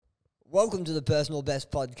Welcome to the Personal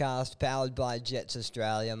Best Podcast, powered by Jets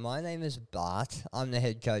Australia. My name is Bart. I'm the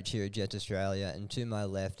head coach here at Jets Australia, and to my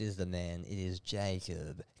left is the man. It is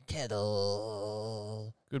Jacob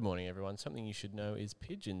Kettle. Good morning, everyone. Something you should know is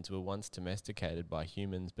pigeons were once domesticated by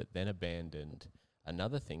humans, but then abandoned.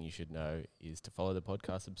 Another thing you should know is to follow the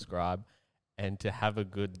podcast, subscribe, and to have a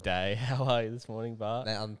good day. How are you this morning, Bart?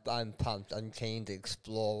 Man, I'm pumped. I'm keen to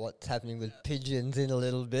explore what's happening with pigeons in a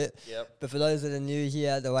little bit. Yep. But for those that are new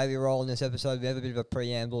here, the way we roll in this episode, we have a bit of a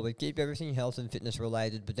preamble. We keep everything health and fitness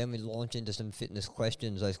related, but then we launch into some fitness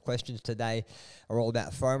questions. Those questions today are all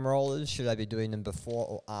about foam rollers. Should I be doing them before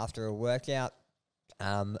or after a workout?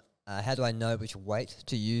 How do I know which weight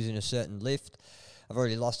to use in a certain lift? I've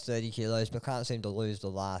already lost 30 kilos, but can't seem to lose the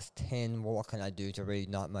last 10. What can I do to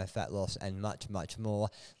reignite my fat loss, and much, much more?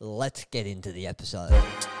 Let's get into the episode.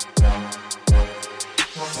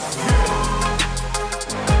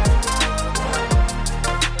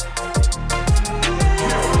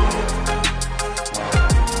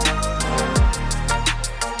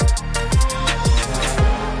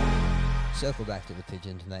 Circle back to the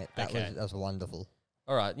pigeons, mate. That was wonderful.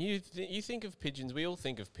 All right, you think of pigeons, we all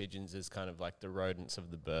think of pigeons as kind of like the rodents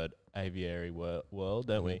of the bird aviary world,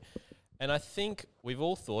 don't we? And I think we've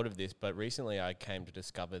all thought of this, but recently I came to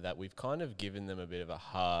discover that we've kind of given them a bit of a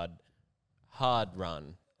hard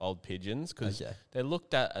run, old pigeons, because they're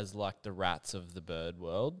looked at as like the rats of the bird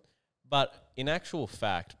world. But in actual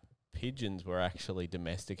fact, pigeons were actually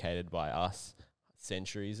domesticated by us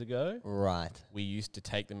centuries ago. Right. We used to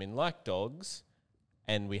take them in like dogs,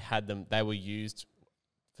 and we had them, they were used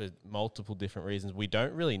for multiple different reasons. We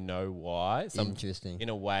don't really know why. Interesting. In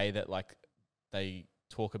a way that like they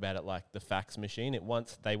talk about it like the fax machine.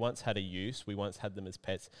 They once had a use. We once had them as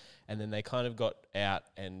pets, and then they kind of got out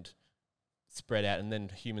and spread out, and then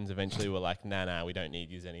humans eventually were like, nah, we don't need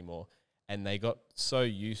yous anymore. And they got so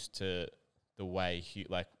used to the way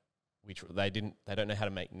they don't know how to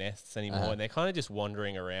make nests anymore, and they're kind of just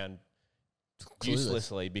wandering around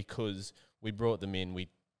uselessly because we brought them in, we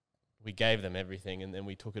gave them everything, and then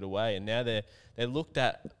we took it away, and now they're looked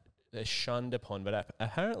at, they're shunned upon, but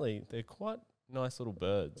apparently they're quite nice little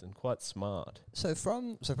birds and quite smart. So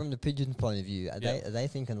from the pigeon's point of view, are they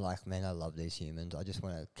thinking like, man, I love these humans, I just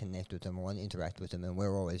want to connect with them, I want to interact with them, and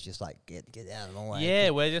we're always just like, get out of my way? Yeah,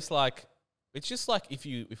 we're just like, it's just like if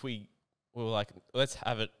we were like, let's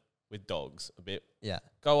have it with dogs a bit. Yeah.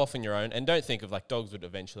 Go off on your own, and don't think of like dogs would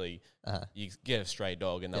eventually, you get a stray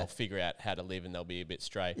dog and they'll figure out how to live and they'll be a bit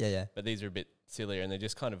stray. Yeah. But these are a bit sillier, and they're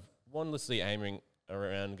just kind of wandlessly aiming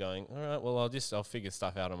around going, all right, well, I'll figure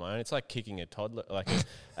stuff out on my own. It's like kicking a toddler, like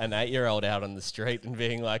an 8-year-old out on the street and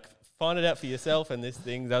being like, find it out for yourself, and this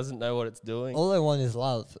thing doesn't know what it's doing. All they want is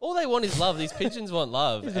love. All they want is love. These pigeons want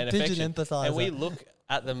love and affection. Empathizer. And we look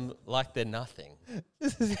at them like they're nothing.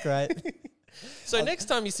 This is great. So next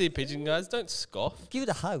time you see a pigeon, guys, don't scoff. Give it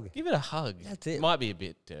a hug. Give it a hug. That's it. Might be a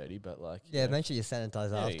bit dirty, but like... Yeah, make sure you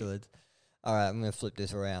sanitize afterwards. All right, I'm going to flip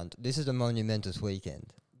this around. This is a monumentous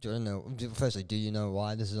weekend. Do you want to know? Firstly, do you know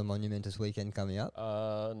why this is a monumentous weekend coming up?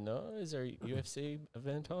 No. Is there a UFC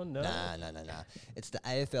event on? No. Nah. It's the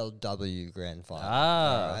AFLW Grand Final.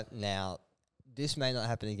 Ah. All right. Now, this may not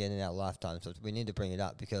happen again in our lifetime, so we need to bring it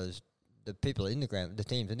up because the teams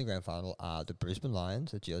in the grand final are the Brisbane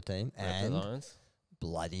Lions, that's your team, and Lions.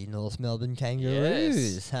 bloody North Melbourne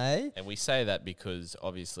Kangaroos, Yes. hey? And we say that because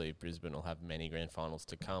obviously Brisbane will have many grand finals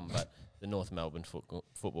to come, but the North Melbourne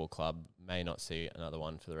Football Club may not see another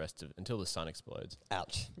one for the rest of until the sun explodes.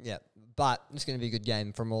 Ouch. Yeah, but it's going to be a good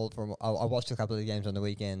game I watched a couple of the games on the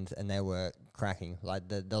weekend, and they were cracking. Like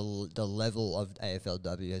the level of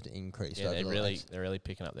AFLW has increased. Yeah, over they're really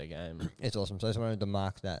picking up their game. It's awesome. So I just wanted to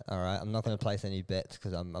mark that. All right, I'm not going to place any bets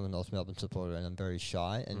because I'm a North Melbourne supporter and I'm very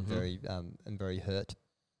shy and very hurt.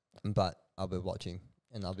 But I'll be watching,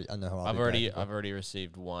 and I know how I've already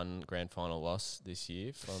received one grand final loss this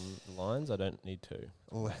year from the Lions. I don't need two.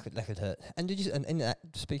 Oh, that could hurt. And did you? And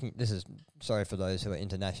speaking, this is sorry for those who are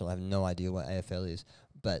international. I have no idea what AFL is,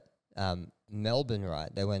 but Melbourne,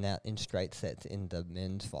 right? They went out in straight sets in the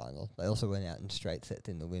men's final. They also went out in straight sets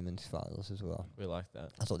in the women's finals as well. We like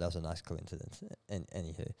that. I thought that was a nice coincidence. And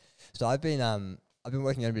anywho, so I've been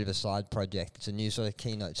working on a bit of a side project. It's a new sort of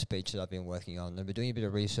keynote speech that I've been working on. I've been doing a bit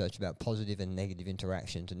of research about positive and negative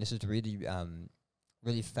interactions, and this has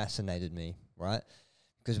really fascinated me, right?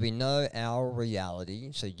 Because we know our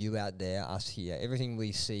reality, so you out there, us here, everything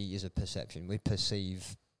we see is a perception. We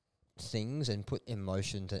perceive things and put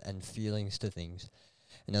emotions and feelings to things.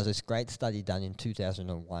 And there was this great study done in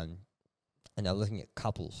 2001, and they were looking at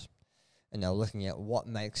couples, and they were looking at what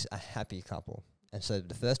makes a happy couple. And so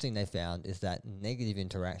the first thing they found is that negative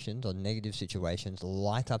interactions or negative situations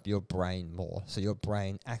light up your brain more. So your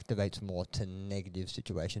brain activates more to negative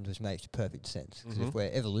situations, which makes perfect sense. Because if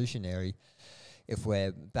we're evolutionary, if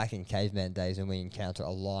we're back in caveman days and we encounter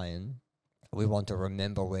a lion, we want to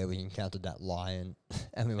remember where we encountered that lion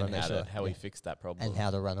and we want to make sure how we fix that problem. And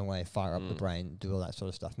how to run away, fire up the brain, do all that sort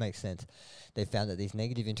of stuff. Makes sense. They found that these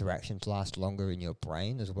negative interactions last longer in your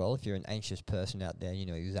brain as well. If you're an anxious person out there, you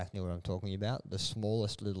know exactly what I'm talking about. The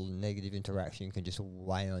smallest little negative interaction can just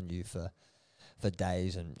weigh on you for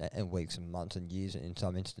days and weeks and months and years in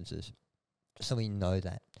some instances. So we know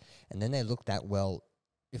that. And then they looked at, well,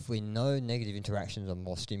 if we know negative interactions are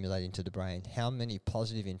more stimulating to the brain, how many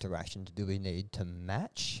positive interactions do we need to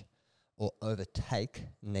match or overtake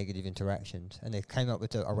negative interactions? And they came up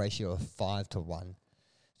with a ratio of 5-1.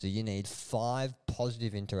 So you need 5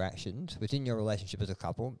 positive interactions within your relationship as a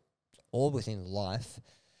couple or within life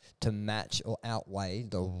to match or outweigh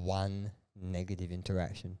the one negative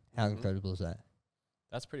interaction. How incredible is that?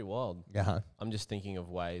 That's pretty wild. Yeah. I'm just thinking of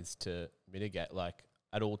ways to mitigate, like,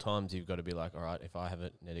 at all times, you've got to be like, all right, if I have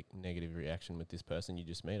a negative reaction with this person you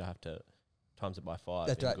just meet, I have to times it by 5.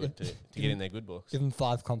 That's right. To get in their good books. Give them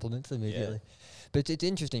 5 compliments immediately. Yeah. But it's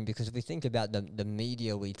interesting because if we think about the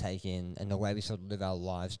media we take in and the way we sort of live our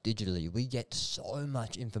lives digitally, we get so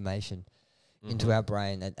much information into our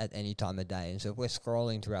brain at any time of day. And so if we're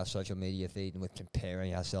scrolling through our social media feed and we're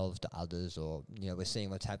comparing ourselves to others, or, you know, we're seeing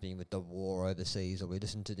what's happening with the war overseas, or we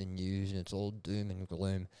listen to the news and it's all doom and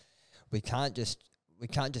gloom, we can't just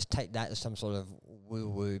take that as some sort of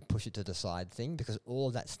woo-woo, push it to the side thing, because all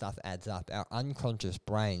of that stuff adds up. Our unconscious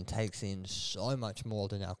brain takes in so much more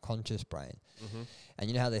than our conscious brain. And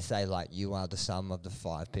you know how they say, like, you are the sum of the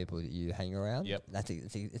 5 people that you hang around? Yep.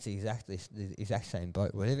 It's exactly the exact same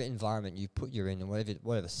boat. Whatever environment you put you in and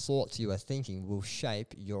whatever thoughts you are thinking will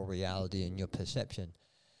shape your reality and your perception.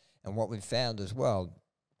 And what we've found as well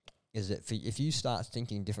is that if you start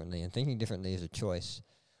thinking differently, and thinking differently is a choice,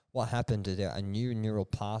 what happens is a new neural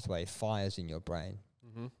pathway fires in your brain.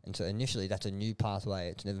 And so initially that's a new pathway.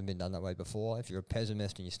 It's never been done that way before. If you're a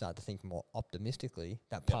pessimist and you start to think more optimistically,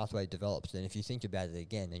 that pathway develops. Then if you think about it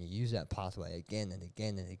again and you use that pathway again and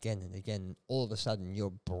again and again and again, all of a sudden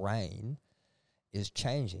your brain is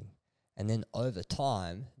changing. And then over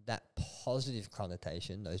time, that positive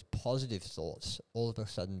connotation, those positive thoughts, all of a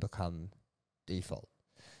sudden become default.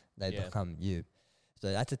 They become you.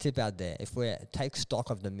 So that's a tip out there. If we take stock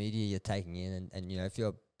of the media you're taking in, and you know, if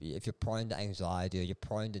you're prone to anxiety or you're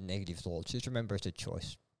prone to negative thoughts, just remember it's a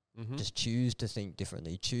choice. Just choose to think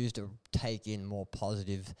differently. Choose to take in more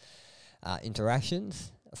positive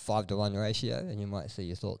interactions, a 5-1 ratio, and you might see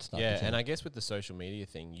your thoughts start to change. And I guess with the social media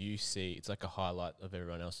thing, you see it's like a highlight of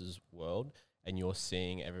everyone else's world, and you're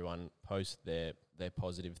seeing everyone post their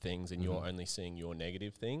positive things, and you're only seeing your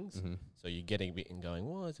negative things. So you're getting a bit and going,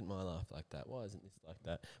 why isn't my life like that? Why isn't this like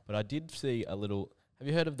that? But I did see a little, have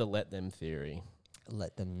you heard of the let them theory?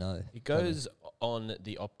 Let them know. It goes on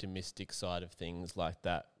the optimistic side of things like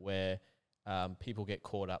that, where people get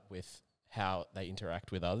caught up with how they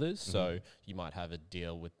interact with others. So you might have a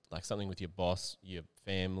deal with like something with your boss, your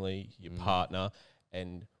family, your partner,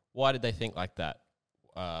 and why did they think like that?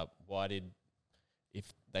 If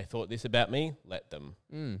they thought this about me, let them.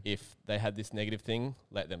 If they had this negative thing,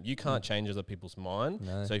 let them. You can't change other people's mind.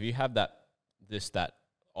 No. So if you have that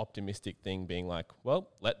optimistic thing being like, well,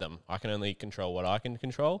 let them. I can only control what I can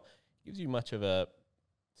control. Gives you much of a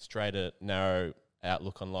straighter, narrow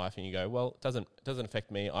outlook on life, and you go, well, it doesn't affect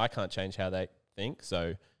me. I can't change how they think,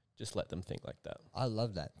 so just let them think like that. I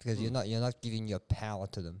love that, because you're not giving your power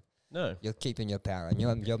to them. No, you're keeping your power, and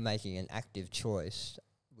you're making an active choice,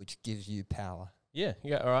 which gives you power. Yeah,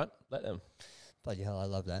 you go, all right, let them. Bloody hell, I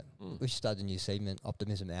love that. We should start a new segment,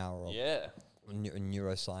 Optimism Hour, or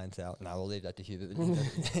neuroscience hour. No, we'll leave that to Hubert.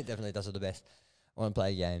 It definitely does it the best. I want to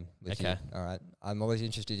play a game with you. All right. I'm always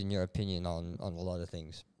interested in your opinion on a lot of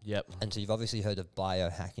things. Yep. And so you've obviously heard of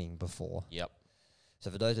biohacking before. Yep.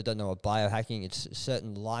 So for those that don't know what biohacking, it's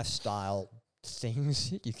certain lifestyle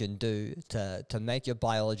things you can do to make your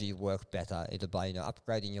biology work better, either by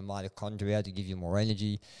upgrading your mitochondria to give you more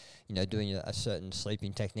energy, doing a certain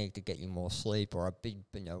sleeping technique to get you more sleep, or a big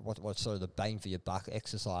what's sort of the bang for your buck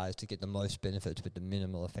exercise to get the most benefits with the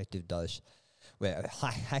minimal effective dose. We're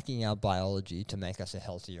hacking our biology to make us a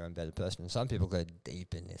healthier and better person. And some people go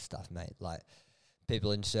deep in this stuff, mate. Like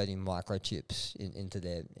people inserting microchips into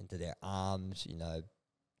their arms,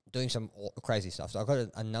 doing some crazy stuff. So I've got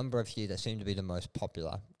a number of here that seem to be the most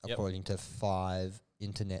popular, according to 5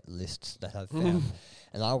 internet lists that I've found.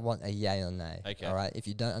 And I want a yay or nay. Okay. All right. If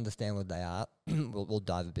you don't understand what they are, we'll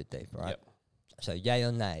dive a bit deeper. Right. Yep. So yay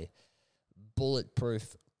or nay,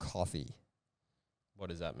 bulletproof coffee. What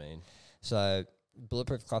does that mean? So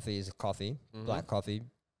bulletproof coffee is a coffee, Mhm. black coffee,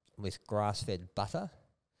 with grass-fed butter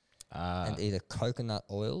and Ah, either coconut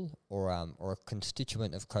oil or a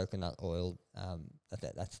constituent of coconut oil.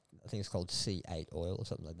 That's I think it's called C8 oil or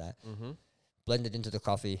something like that. mm-hmm. Blend it into the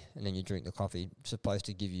coffee, and then you drink the coffee. It's supposed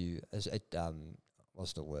to give you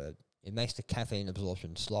what's the word? It makes the caffeine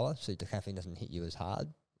absorption slower, so the caffeine doesn't hit you as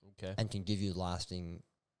hard, Okay. and can give you lasting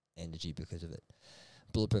energy because of it.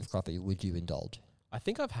 Bulletproof coffee, would you indulge? I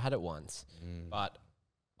think I've had it once, but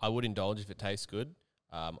I would indulge if it tastes good.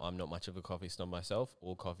 I'm not much of a coffee snob myself.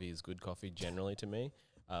 All coffee is good coffee generally to me.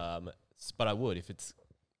 But I would if it's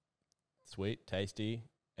sweet, tasty,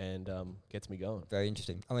 and gets me going. Very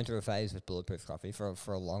interesting. I went through a phase with bulletproof coffee for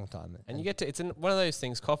a long time. And you get to, one of those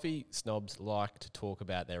things, coffee snobs like to talk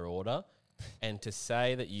about their order. And to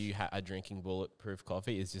say that you are drinking bulletproof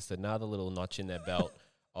coffee is just another little notch in their belt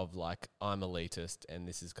of like, I'm elitist and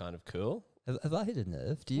this is kind of cool. Have I hit a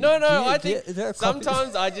nerve? Do you, No, do you- I do you- think is there a coffee-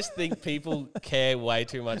 sometimes I just think people care way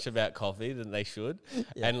too much about coffee than they should.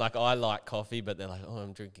 Yeah. And like, I like coffee, but they're like, oh,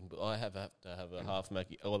 I'm drinking, I have to have a half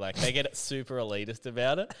mocha. Or like, they get super elitist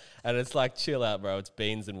about it. And it's like, chill out, bro. It's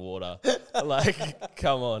beans and water. Like,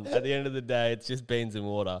 come on. At the end of the day, it's just beans and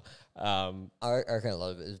water. I reckon a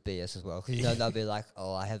lot of it is BS as well. Because they'll be like,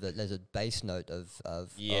 oh, there's a base note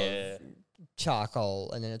of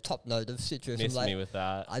charcoal and then a top note of citrus. Miss like, me with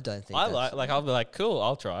that. I don't think I'll be like, cool,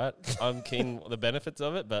 I'll try it. I'm keen the benefits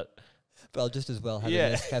of it, but I'll just as well have Yeah.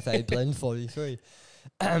 a Nescafe Blend 43.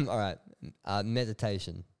 All right.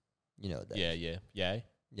 Meditation. You know what that is. yeah.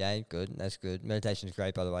 Yeah, good. That's good. Meditation is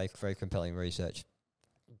great, by the way. Very compelling research.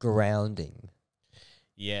 Grounding.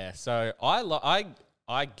 Yeah, so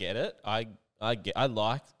I get it. I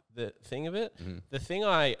like the thing of it. Mhm. The thing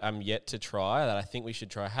I am yet to try that I think we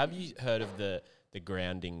should try. Have you heard of the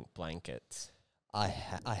grounding blankets? I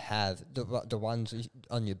have the ones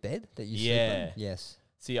on your bed that you sleep Yeah. on. Yes.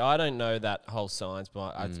 See, I don't know that whole science,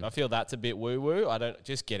 but I feel that's a bit woo woo. I don't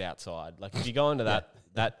just get outside. Like if you go into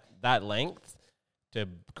that length to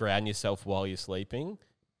ground yourself while you're sleeping,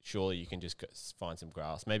 surely you can just find some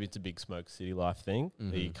grass. Maybe it's a big Smoke City life thing.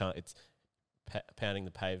 That you can't. It's pounding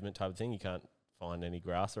the pavement type of thing. You can't find any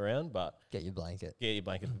grass around, but Get your blanket. get your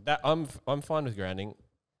blanket. That I'm fine with grounding.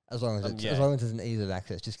 As long as yeah. as long as there's an ease of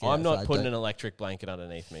access, just get I'm not outside. putting Don't- an electric blanket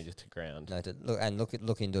underneath me just to ground. No,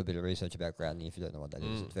 look into a bit of research about grounding if you don't know what that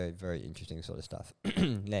is. It's very, very interesting sort of stuff.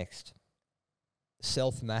 Next,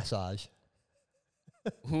 self massage.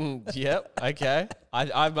 Yep. Okay.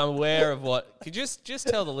 I'm aware of what. Could you just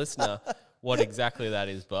tell the listener what exactly that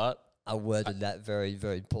is, Bart? I worded that very,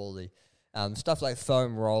 very poorly. Stuff like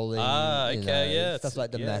foam rolling. Okay, yeah, Stuff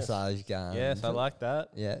like the yes. massage gun. Yes, I like that.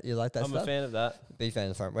 Yeah, you like that I'm stuff? a fan of that. Big fan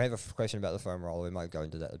of the foam. We have a question about the foam roller. We might go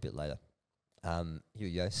into that a bit later. Here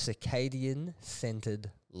we go. Circadian scented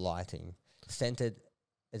lighting. Scented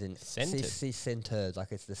as in Scented? centered,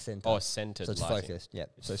 like it's the center. Oh, scented so it's lighting. focused. Yeah.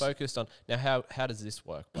 It's So focused on. Now, how does this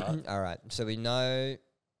work, Bart? all right. So we know.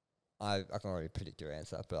 I can already predict your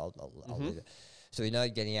answer, but I'll leave it. So we know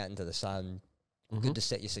getting out into the sun. Good to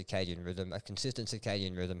set your circadian rhythm. A consistent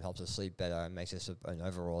circadian rhythm helps us sleep better and makes us an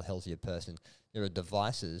overall healthier person. There are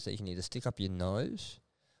devices that you can either stick up your nose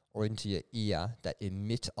or into your ear that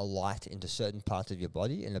emit a light into certain parts of your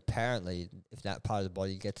body. And apparently, if that part of the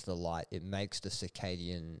body gets the light, it makes the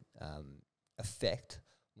circadian effect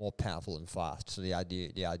more powerful and fast. So the idea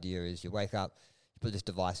is you wake up, you put this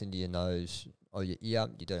device into your nose or your ear,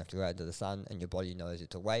 you don't have to go out into the sun, and your body knows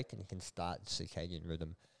it's awake and it can start circadian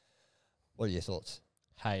rhythm. What are your thoughts?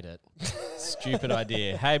 Hate it. Stupid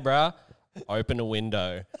idea. Hey, bruh, open a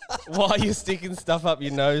window. Why are you sticking stuff up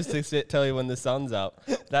your nose to tell you when the sun's up?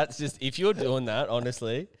 That's just, if you're doing that,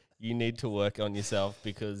 honestly, you need to work on yourself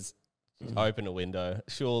because open a window.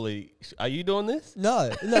 Surely, are you doing this? No.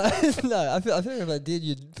 No. I feel if I did,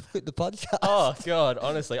 you'd quit the podcast. Oh, God,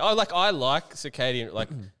 honestly. I like circadian, like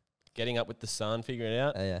getting up with the sun, figuring it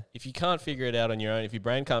out. Yeah. If you can't figure it out on your own, if your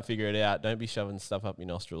brain can't figure it out, don't be shoving stuff up your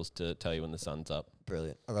nostrils to tell you when the sun's up.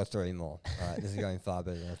 Brilliant. I've got 3 more. All right, this is going far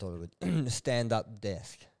better than I thought it would. Stand-up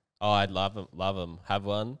desk. Oh, I'd love them. Have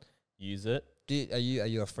one, use it. Are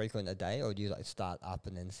you a frequent a day, or do you like start up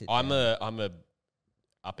and then sit I'm down? a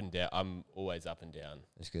up and down. I'm always up and down.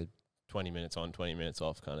 That's good. 20 minutes on, 20 minutes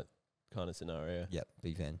off kind of scenario. Yep,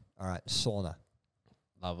 big fan. All right, sauna.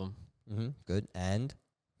 Love them. Good. And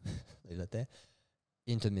leave that there.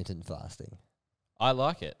 Intermittent fasting. I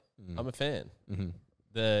like it. I'm a fan. Mm-hmm.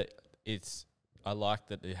 I like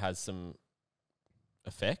that it has some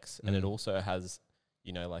effects, and it also has,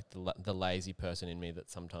 like the lazy person in me that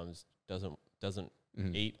sometimes doesn't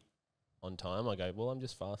eat on time, I go, well, I'm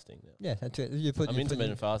just fasting now. Yeah, that's it. I'm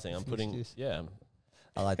intermittent fasting. I'm putting, excuse. yeah.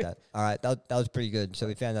 I like that. All right, that was pretty good. So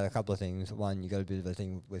we found out a couple of things. One, you got a bit of a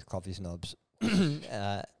thing with coffee snobs.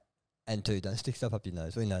 And two, don't stick stuff up your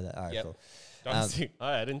nose. We know that. All right, Yep. cool.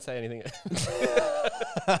 I didn't say anything.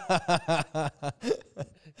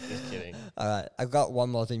 Just kidding. All right, I've got one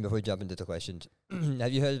more thing before we jump into the questions.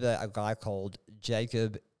 Have you heard of a guy called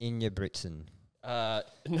Jacob Ingebrigtsen?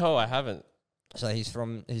 No, I haven't. So he's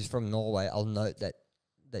from Norway. I'll note that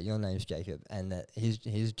your name's Jacob and that his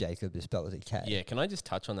Jacob is spelled with a K. Yeah, can I just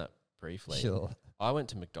touch on that briefly? Sure. I went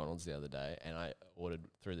to McDonald's the other day and I ordered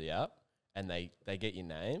through the app and they get your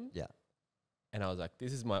name. Yeah. And I was like,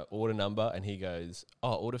 this is my order number. And he goes,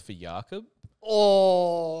 oh, order for Jakob.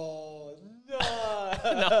 Oh,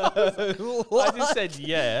 no. I just said,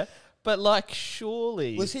 yeah. But like,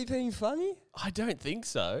 surely. Was he being funny? I don't think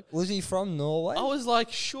so. Was he from Norway? I was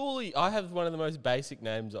like, surely I have one of the most basic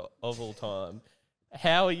names of all time.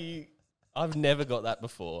 How are you? I've never got that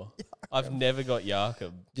before. I've never got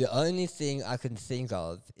Jakob. The only thing I can think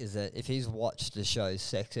of is that if he's watched the show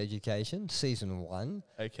Sex Education, season 1,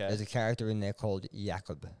 Okay. there's a character in there called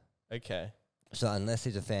Jakob. Okay. So unless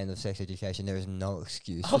he's a fan of Sex Education, there is no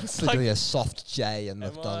excuse I was for like, doing a soft J at am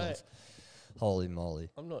McDonald's. Holy moly.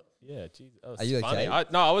 I'm not. Yeah, geez. Are you funny.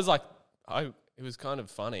 okay? I was like, it was kind of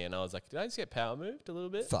funny. And I was like, did I just get power moved a little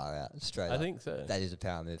bit? Far out, straight I up. think so. That is a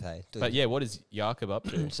power move, hey. But yeah, what is Jakob up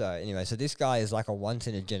to? So anyway, so this guy is like a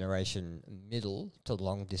once-in-a-generation middle to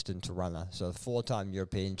long-distance runner. So a 4-time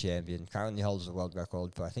European champion, currently holds the world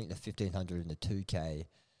record for, I think, the 1,500 and the 2K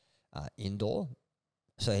indoor.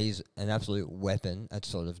 So he's an absolute weapon at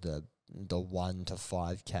sort of the 1 to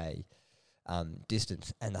 5K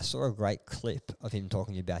distance. And I saw a great clip of him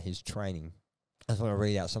talking about his training. I just want to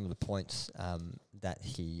read out some of the points that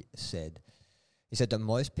he said. He said that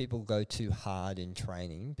most people go too hard in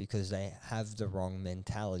training because they have the wrong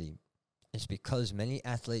mentality. It's because many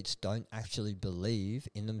athletes don't actually believe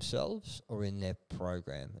in themselves or in their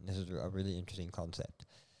program. And this is a really interesting concept.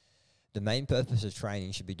 The main purpose of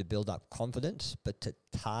training should be to build up confidence, but to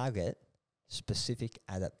target specific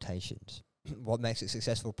adaptations. What makes a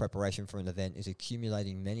successful preparation for an event is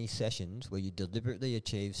accumulating many sessions where you deliberately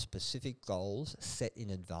achieve specific goals set in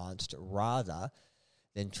advance rather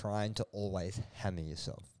than trying to always hammer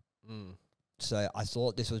yourself. So I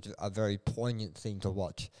thought this was a very poignant thing to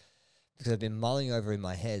watch because I've been mulling over in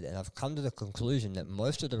my head and I've come to the conclusion that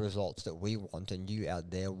most of the results that we want and you out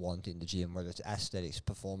there want in the gym, whether it's aesthetics,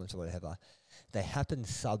 performance or whatever, they happen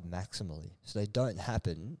sub-maximally. So they don't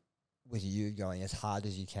happen with you going as hard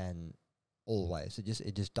as you can always.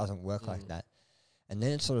 It just doesn't work like that. And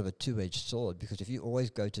then it's sort of a two-edged sword because if you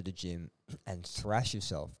always go to the gym and thrash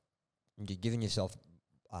yourself, you're giving yourself,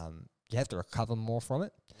 you have to recover more from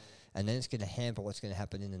it. And then it's going to hamper what's going to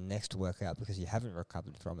happen in the next workout because you haven't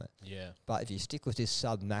recovered from it. Yeah. But if you stick with this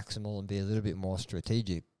sub-maximal and be a little bit more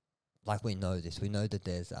strategic, like we know this, we know that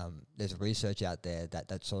there's research out there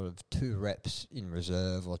that sort of 2 reps in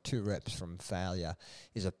reserve or 2 reps from failure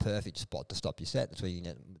is a perfect spot to stop your set. That's where you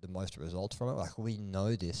get the most results from it. Like we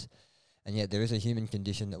know this. And yet there is a human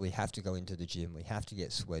condition that we have to go into the gym. We have to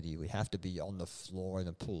get sweaty. We have to be on the floor in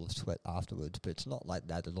a pool of sweat afterwards. But it's not like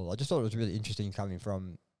that at all. I just thought it was really interesting coming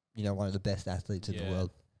from, one of the best athletes in the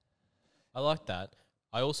world. I like that.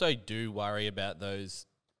 I also do worry about those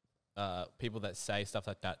people that say stuff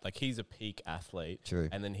like that. Like he's a peak athlete. True.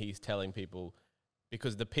 And then he's telling people,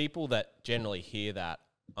 because the people that generally hear that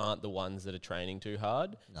aren't the ones that are training too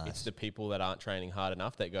hard. Nice. It's the people that aren't training hard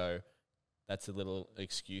enough that go, that's a little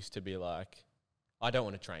excuse to be like, I don't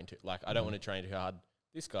want to train too, I don't want to train too hard.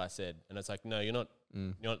 This guy said, and it's like, no, you're not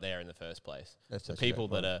there in the first place. That's the people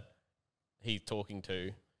that he's talking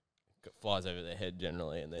to flies over their head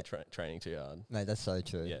generally, and they're training too hard. Mate, that's so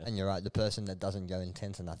true. Yeah. And you're right. The person that doesn't go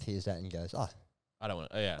intense enough hears that and goes, I don't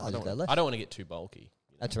want to. Yeah, I'll I just go less. don't want to get too bulky.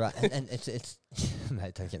 That's right. and it's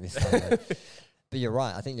mate, don't get me started. But you're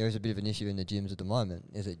right. I think there is a bit of an issue in the gyms at the moment,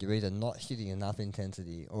 is that you're either not hitting enough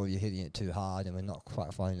intensity or you're hitting it too hard, and we're not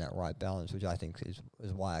quite finding that right balance, which I think is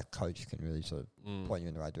why a coach can really sort of point you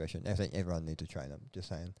in the right direction. I think everyone needs to train them, just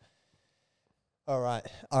saying. All right.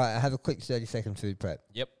 I have a quick 30-second food prep.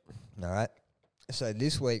 Yep. All right. So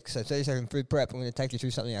this week, 30-second food prep, I'm going to take you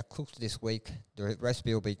through something I cooked this week. The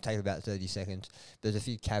recipe will take about 30 seconds. There's a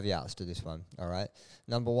few caveats to this one, all right?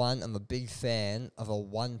 Number one, I'm a big fan of a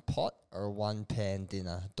one-pot or a one-pan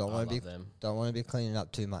dinner. Don't want to be cleaning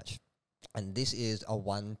up too much. And this is a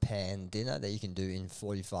one-pan dinner that you can do in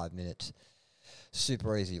 45 minutes.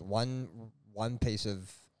 Super easy. One piece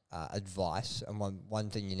of advice, and one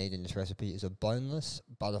thing you need in this recipe is a boneless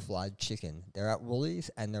butterfly chicken. They're at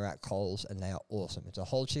Woolies and they're at Coles, and they are awesome. It's a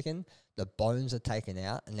whole chicken. The bones are taken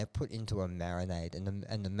out and they're put into a marinade,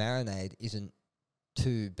 and the marinade isn't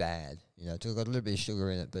too bad. You know, it's got a little bit of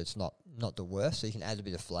sugar in it, but it's not the worst. So you can add a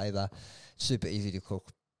bit of flavour. Super easy to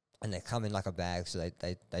cook, and they come in like a bag, so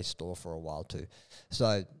they store for a while too.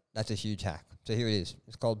 So that's a huge hack. So here it is.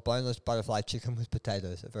 It's called boneless butterfly chicken with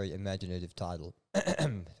potatoes. A very imaginative title.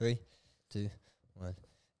 3, 2, 1,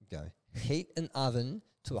 go. Heat an oven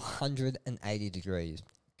to 180 degrees.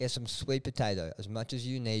 Get some sweet potato, as much as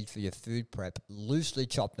you need for your food prep. Loosely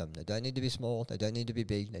chop them. They don't need to be small. They don't need to be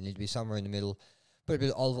big. They need to be somewhere in the middle. Put a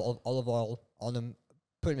bit of olive oil on them.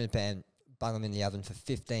 Put them in a pan. Bung them in the oven for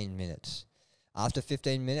 15 minutes. After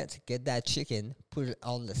 15 minutes, get that chicken. Put it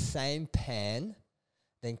on the same pan.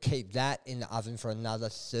 Then keep that in the oven for another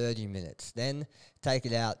 30 minutes. Then take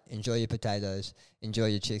it out, enjoy your potatoes, enjoy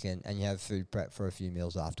your chicken, and you have food prep for a few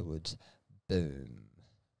meals afterwards. Boom.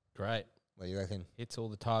 Great. What do you reckon? Hits all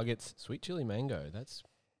the targets. Sweet chili mango. That's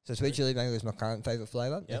So sweet chili mango is my current favourite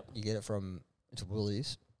flavour. Yep. You get it from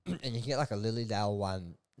Woolies. And you can get like a Lilydale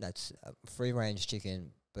one that's a free-range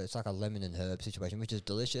chicken, but it's like a lemon and herb situation, which is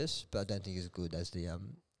delicious, but I don't think as good as the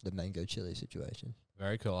mango chili situation.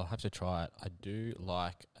 very cool. I'll have to try it. I do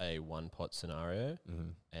like a one-pot scenario,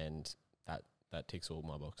 and that ticks all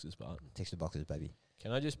my boxes, but Ticks the boxes, baby.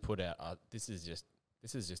 can I just put out, this is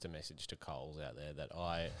just a message to Coles out there that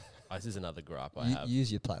this is another gripe I have.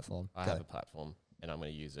 Use your platform. I Go. have a platform, and I'm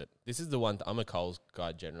going to use it. This is the one, I'm a Coles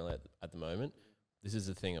guy generally at the moment. This is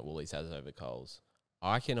the thing that Woolies has over Coles.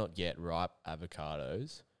 I cannot get ripe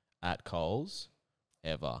avocados at Coles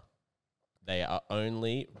ever. They are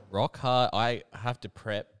only rock hard. I have to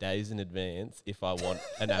prep days in advance if I want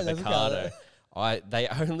an avocado. They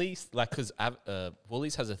only, like, because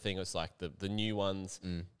Woolies has a thing. It's like the new ones.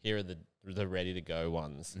 Here are the ready to go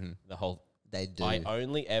ones. The whole They do. I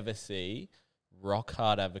only ever see rock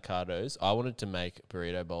hard avocados. I wanted to make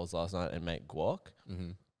burrito bowls last night and make guac.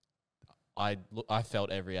 I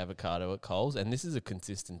felt every avocado at Coles, and this is a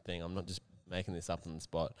consistent thing. I'm not just making this up on the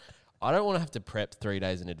spot. I don't want to have to prep 3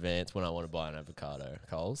 days in advance when I want to buy an avocado.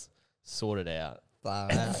 Coles, sort it out.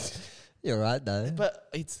 Far out. You're right though.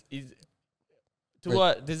 But does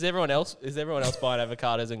everyone else buying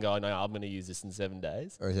avocados and going, no, I'm going to use this in 7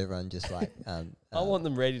 days? Or is everyone just like I want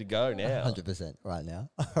them ready to go now. 100% right now.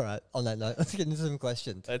 All right. On that note, let's get into some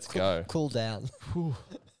questions. Let's go. Cool down.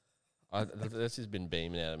 That's just been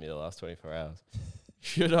beaming out of me the last 24 hours.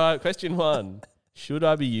 Question 1. Should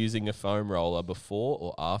I be using a foam roller before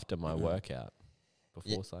or after my workout?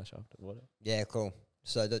 Before/after, whatever. Yeah, cool.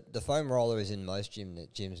 So the foam roller is in most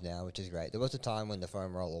gyms now, which is great. There was a time when the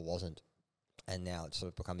foam roller wasn't, and now it's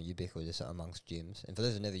sort of become ubiquitous amongst gyms. And for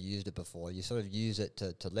those who've never used it before, you sort of use it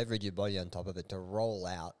to leverage your body on top of it, to roll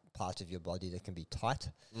out parts of your body that can be tight.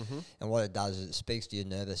 And what it does is it speaks to your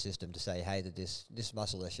nervous system to say, hey, that this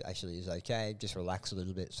muscle actually is okay. Just relax a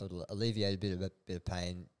little bit, sort of alleviate a bit of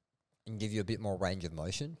pain, and give you a bit more range of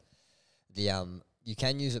motion. You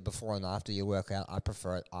can use it before and after your workout. I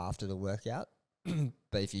prefer it after the workout.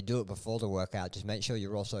 But if you do it before the workout, just make sure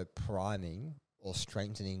you're also priming or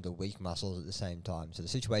strengthening the weak muscles at the same time. So the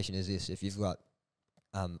situation is this: if you've got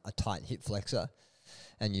a tight hip flexor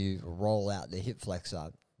and you roll out the hip flexor,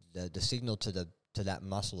 the signal to that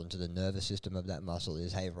muscle and to the nervous system of that muscle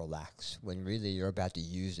is, hey, relax, when really you're about to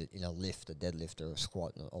use it in a lift, a deadlift or a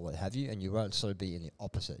squat or what have you, and you want to sort of be in the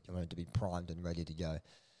opposite. You want it to be primed and ready to go.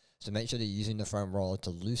 So make sure that you're using the foam roller to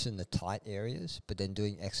loosen the tight areas, but then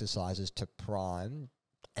doing exercises to prime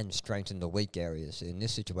and strengthen the weak areas. So in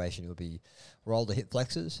this situation, it would be roll the hip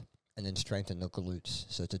flexors and then strengthen the glutes.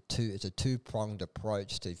 So it's a two-pronged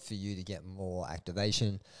approach for you to get more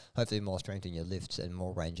activation, hopefully more strength in your lifts and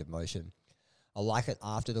more range of motion. I like it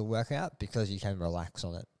after the workout because you can relax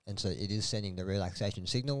on it. And so it is sending the relaxation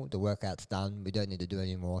signal. The workout's done. We don't need to do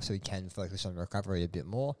any more, so we can focus on recovery a bit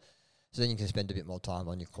more. So then you can spend a bit more time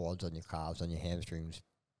on your quads, on your calves, on your hamstrings.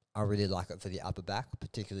 I really like it for the upper back,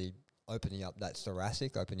 particularly opening up that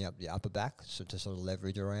thoracic, opening up the upper back so to sort of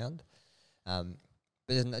leverage around. But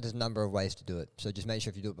there's a number of ways to do it. So just make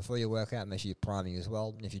sure if you do it before your workout, make sure you're priming as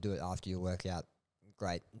well. And if you do it after your workout,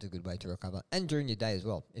 great. It's a good way to recover. And during your day as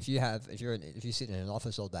well. If you sit in an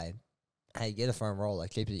office all day, hey, get a foam roller,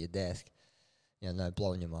 keep it at your desk. No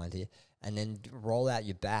blowing your mind here. And then roll out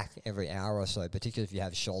your back every hour or so, particularly if you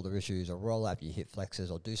have shoulder issues, or roll out your hip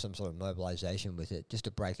flexors or do some sort of mobilization with it just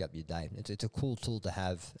to break up your day. It's a cool tool to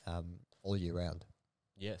have all year round.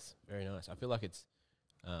 Yes, very nice. I feel like it's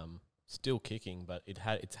still kicking, but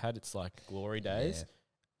it's had its like glory days,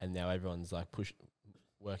 and now everyone's like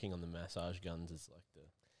working on the massage guns as like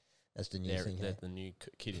That's the new thing. They're the new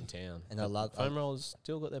kid in town. And I love foam rollers.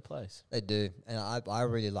 Still got their place. They do, and I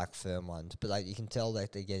really like firm ones. But like you can tell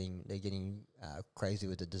that they're getting crazy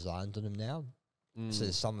with the designs on them now. So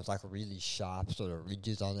there's some with like really sharp sort of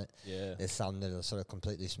ridges on it. Yeah. There's some that are sort of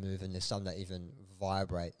completely smooth, and there's some that even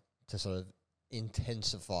vibrate to sort of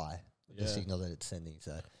intensify the signal that it's sending.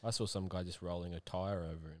 So I saw some guy just rolling a tire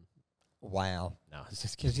over him. wow. No, I was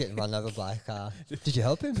just He was kidding. getting run over by a car. Did you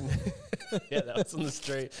help him? Yeah, that was on the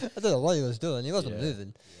street. I don't know what he was doing. He wasn't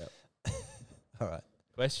moving. Yep. All right.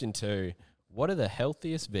 Question 2. What are the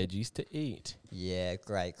healthiest veggies to eat? Yeah,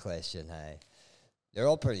 great question, hey. They're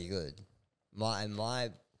all pretty good.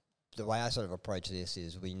 The way I sort of approach this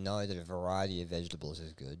is we know that a variety of vegetables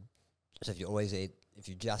is good. So if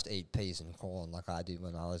you just eat peas and corn like I did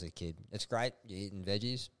when I was a kid, it's great, you're eating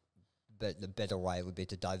veggies, but the better way would be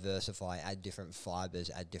to diversify, add different fibers,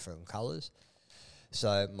 add different colours.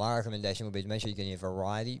 So my recommendation would be to make sure you're getting a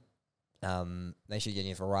variety. Make sure you're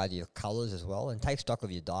getting a variety of colours as well, and take stock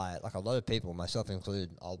of your diet. Like a lot of people, myself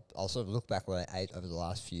included, I'll sort of look back what I ate over the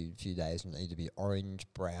last few days, and either be orange,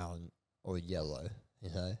 brown, or yellow.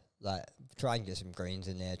 You know, like try and get some greens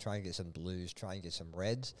in there, try and get some blues, try and get some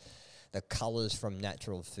reds. The colours from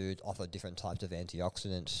natural food offer different types of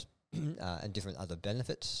antioxidants and different other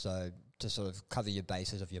benefits. So to sort of cover your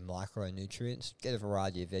bases of your micronutrients, get a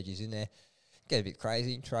variety of veggies in there. Get a bit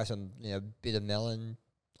crazy, try some bitter melon,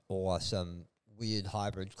 or some weird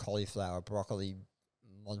hybrid cauliflower broccoli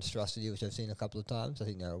monstrosity, which I've seen a couple of times. I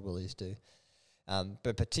think they're at Woolies too.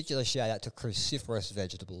 But particular shout out to cruciferous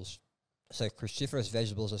vegetables. So cruciferous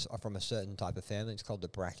vegetables are from a certain type of family. It's called the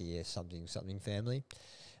Brachia something family.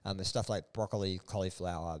 There's stuff like broccoli,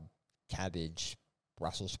 cauliflower, cabbage,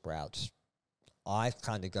 Brussels sprouts. I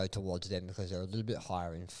kind of go towards them because they're a little bit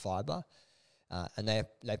higher in fibre. And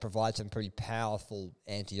they provide some pretty powerful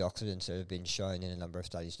antioxidants that have been shown in a number of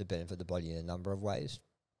studies to benefit the body in a number of ways.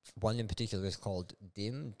 One in particular is called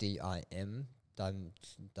DIM, D-I-M,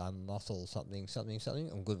 dimethyl something.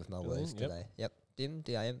 I'm good with my words today. Yep, DIM,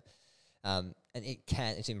 D-I-M. And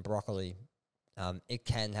it's in broccoli. It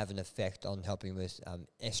can have an effect on helping with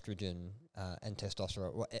estrogen and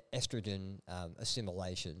testosterone, or estrogen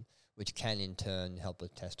assimilation, which can in turn help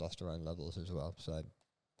with testosterone levels as well. So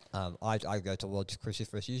I go towards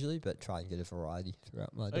cruciferous usually, but try and get a variety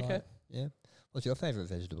throughout my diet. Yeah. What's your favourite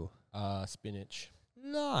vegetable? Spinach.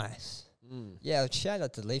 Nice. Yeah, shout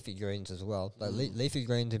out to leafy greens as well. Like leafy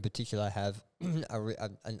greens in particular have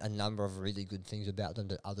a number of really good things about them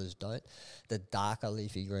that others don't. The darker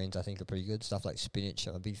leafy greens I think are pretty good. Stuff like spinach.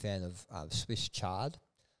 I'm a big fan of Swiss chard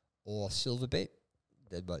or silver beet.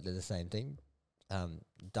 They're the same thing.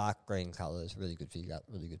 Dark green colour is really good for your gut,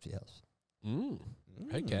 really good for your health.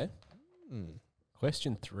 Okay.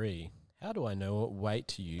 Question 3. How do I know what weight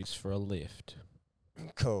to use for a lift?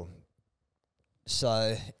 Cool.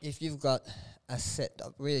 So if you've got a set,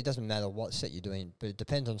 really doesn't matter what set you're doing, but it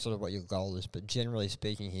depends on sort of what your goal is. But generally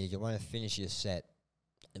speaking here, you want to finish your set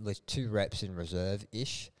with 2 reps in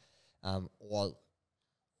reserve-ish,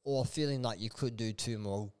 or feeling like you could do 2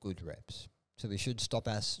 more good reps. So we should stop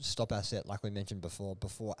our set, like we mentioned before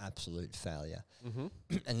absolute failure.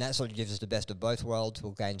 And that sort of gives us the best of both worlds.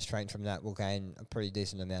 We'll gain strength from that. We'll gain a pretty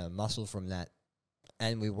decent amount of muscle from that.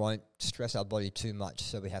 And we won't stress our body too much,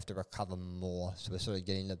 so we have to recover more. So we're sort of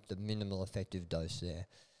getting the minimal effective dose there.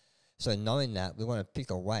 So knowing that, we want to pick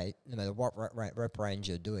a weight, no matter what rep range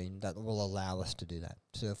you're doing, that will allow us to do that.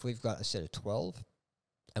 So if we've got a set of 12,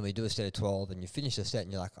 and we do a set of 12, and you finish the set,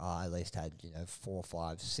 and you're like, I at least had 4,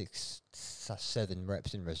 5, 6, 7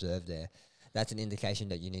 reps in reserve there. That's an indication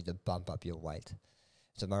that you need to bump up your weight.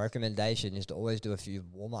 So my recommendation is to always do a few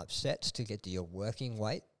warm-up sets to get to your working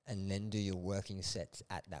weight, and then do your working sets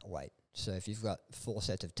at that weight. So if you've got 4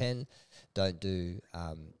 sets of 10, don't do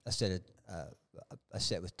a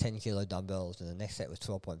set with 10 kilo dumbbells, and the next set with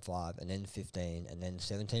 12.5, and then 15, and then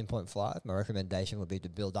 17.5. My recommendation would be to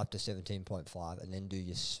build up to 17.5, and then do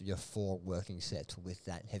your 4 working sets with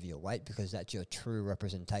that heavier weight, because that's your true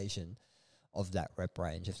representation of that rep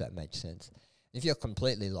range, if that makes sense. If you're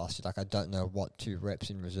completely lost, you're like, I don't know what 2 reps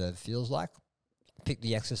in reserve feels like, pick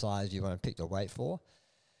the exercise you want to pick the weight for,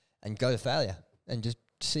 and go to failure, and just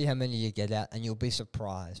see how many you get out, and you'll be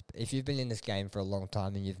surprised. If you've been in this game for a long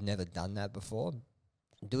time and you've never done that before,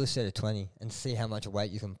 do a set of 20 and see how much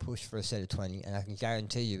weight you can push for a set of 20, and I can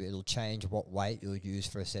guarantee you it'll change what weight you'll use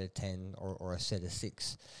for a set of 10 or a set of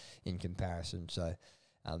 6 in comparison. So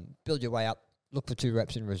build your way up, look for 2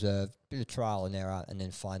 reps in reserve, bit of trial and error, and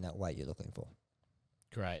then find that weight you're looking for.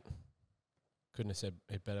 Great. Couldn't have said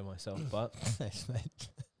it better myself, but... Thanks, mate.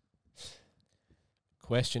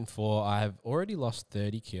 Question 4. I have already lost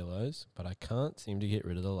 30 kilos, but I can't seem to get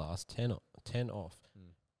rid of the last 10 off.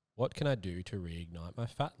 What can I do to reignite my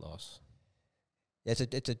fat loss? Yeah,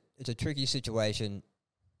 it's a tricky situation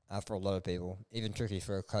for a lot of people, even tricky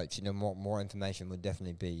for a coach. More information would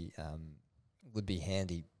definitely be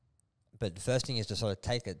handy. But the first thing is to sort of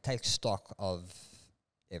take stock of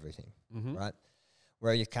everything, right?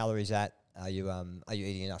 Where are your calories at? Are you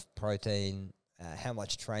eating enough protein? How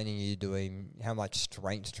much training are you doing? How much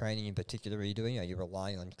strength training in particular are you doing? Are you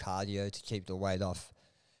relying on cardio to keep the weight off?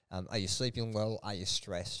 Are you sleeping well? Are you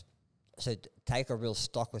stressed? So take a real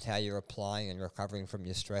stock with how you're applying and recovering from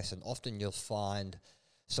your stress, and often you'll find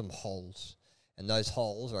some holes, and those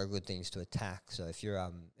holes are good things to attack. So if you're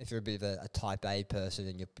a bit of a type A person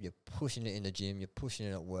and you're pushing it in the gym, you're pushing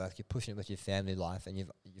it at work, you're pushing it with your family life, and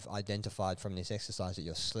you've identified from this exercise that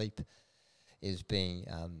your sleep is being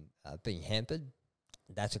hampered,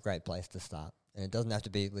 that's a great place to start. And it doesn't have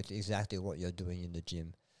to be with exactly what you're doing in the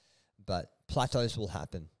gym, but plateaus will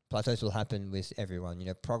happen. Plateaus will happen with everyone.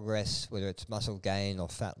 Progress, whether it's muscle gain or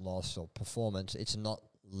fat loss or performance, it's not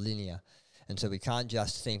linear. And so we can't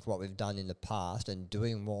just think what we've done in the past and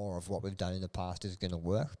doing more of what we've done in the past is going to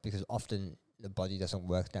work, because often the body doesn't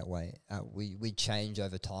work that way. We change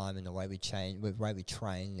over time, and the way we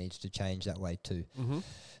train needs to change that way too.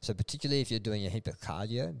 So particularly if you're doing a heap of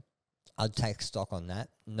cardio, I'd take stock on that.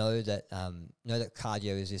 Know that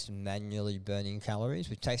cardio is this manually burning calories,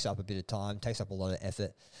 which takes up a bit of time, takes up a lot of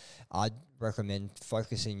effort. I'd recommend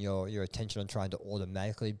focusing your attention on trying to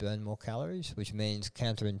automatically burn more calories, which means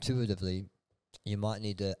counterintuitively, you might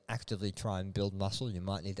need to actively try and build muscle. You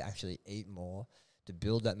might need to actually eat more to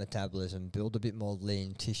build that metabolism, build a bit more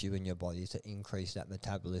lean tissue in your body to increase that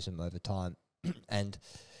metabolism over time. And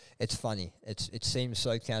it's funny. It seems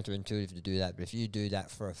so counterintuitive to do that, but if you do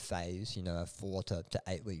that for a phase, a 4 to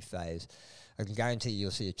 8 week phase, I can guarantee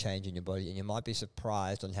you'll see a change in your body, and you might be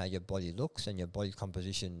surprised on how your body looks and your body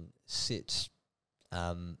composition sits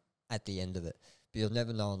at the end of it. But you'll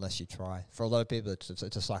never know unless you try. For a lot of people, it's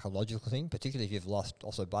a psychological thing, particularly if you've lost.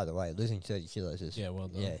 Also, by the way, losing 30 kilos is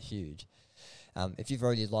huge. If you've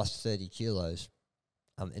already lost 30 kilos,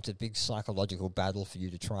 it's a big psychological battle for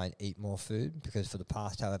you to try and eat more food, because for the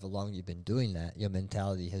past however long you've been doing that, your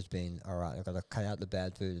mentality has been, all right, I've got to cut out the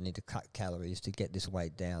bad food, I need to cut calories to get this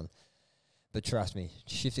weight down. But trust me,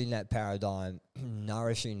 shifting that paradigm,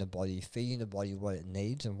 nourishing the body, feeding the body what it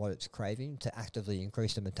needs and what it's craving to actively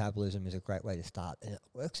increase the metabolism is a great way to start. And it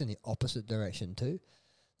works in the opposite direction too.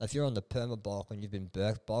 If you're on the perma-bulk and you've been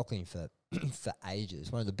bulking for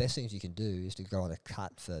ages, one of the best things you can do is to go on a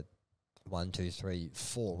cut for 1, 2, 3,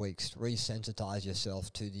 4 weeks, resensitize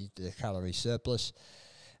yourself to the calorie surplus,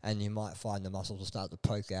 and you might find the muscles will start to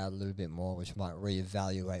poke out a little bit more, which might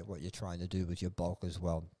reevaluate what you're trying to do with your bulk as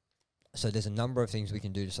well. So there's a number of things we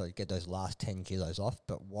can do to sort of get those last 10 kilos off,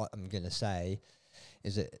 but what I'm going to say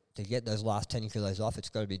is that to get those last 10 kilos off, it's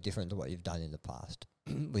got to be different to what you've done in the past.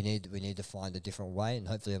 we need to find a different way, and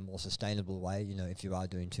hopefully a more sustainable way, if you are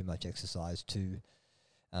doing too much exercise to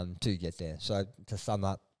get there. So to sum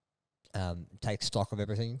up, take stock of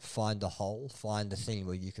everything, find the hole, find the thing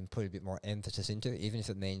where you can put a bit more emphasis into, even if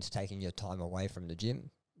it means taking your time away from the gym,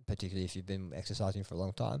 particularly if you've been exercising for a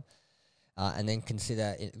long time, and then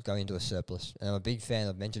consider going into a surplus. And I'm a big fan,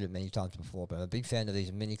 I've mentioned it many times before, but I'm a big fan of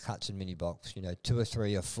these mini cuts and mini bulks, 2 or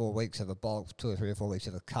 3 or 4 weeks of a bulk, 2 or 3 or 4 weeks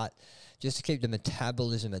of a cut, just to keep the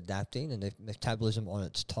metabolism adapting and the metabolism on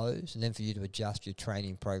its toes, and then for you to adjust your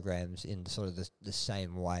training programs in sort of the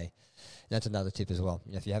same way. And that's another tip as well.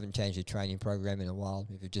 If you haven't changed your training program in a while,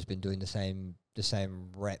 if you've just been doing the same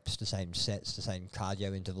reps, the same sets, the same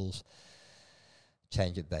cardio intervals,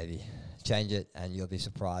 change it, baby. Change it, and you'll be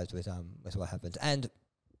surprised with what happens. And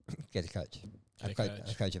get a coach. A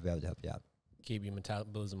coach will be able to help you out. Keep your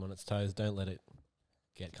metabolism on its toes. Don't let it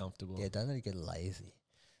get comfortable. Yeah, don't let it get lazy.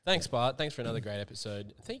 Thanks, Bart. Thanks for another great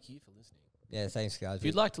episode. Thank you for listening. Yeah, thanks, guys. If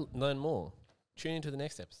you'd like to learn more, tune into the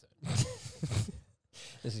next episode.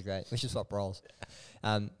 This is great. We should swap roles.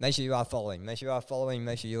 Make sure you are following. Make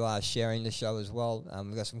sure you are sharing the show as well.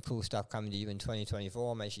 We've got some cool stuff coming to you in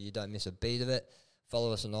 2024. Make sure you don't miss a beat of it.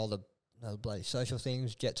 Follow us on all the bloody social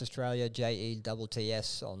things, Jets Australia,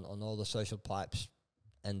 JETTS on all the social pipes.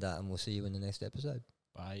 And we'll see you in the next episode.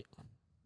 Bye.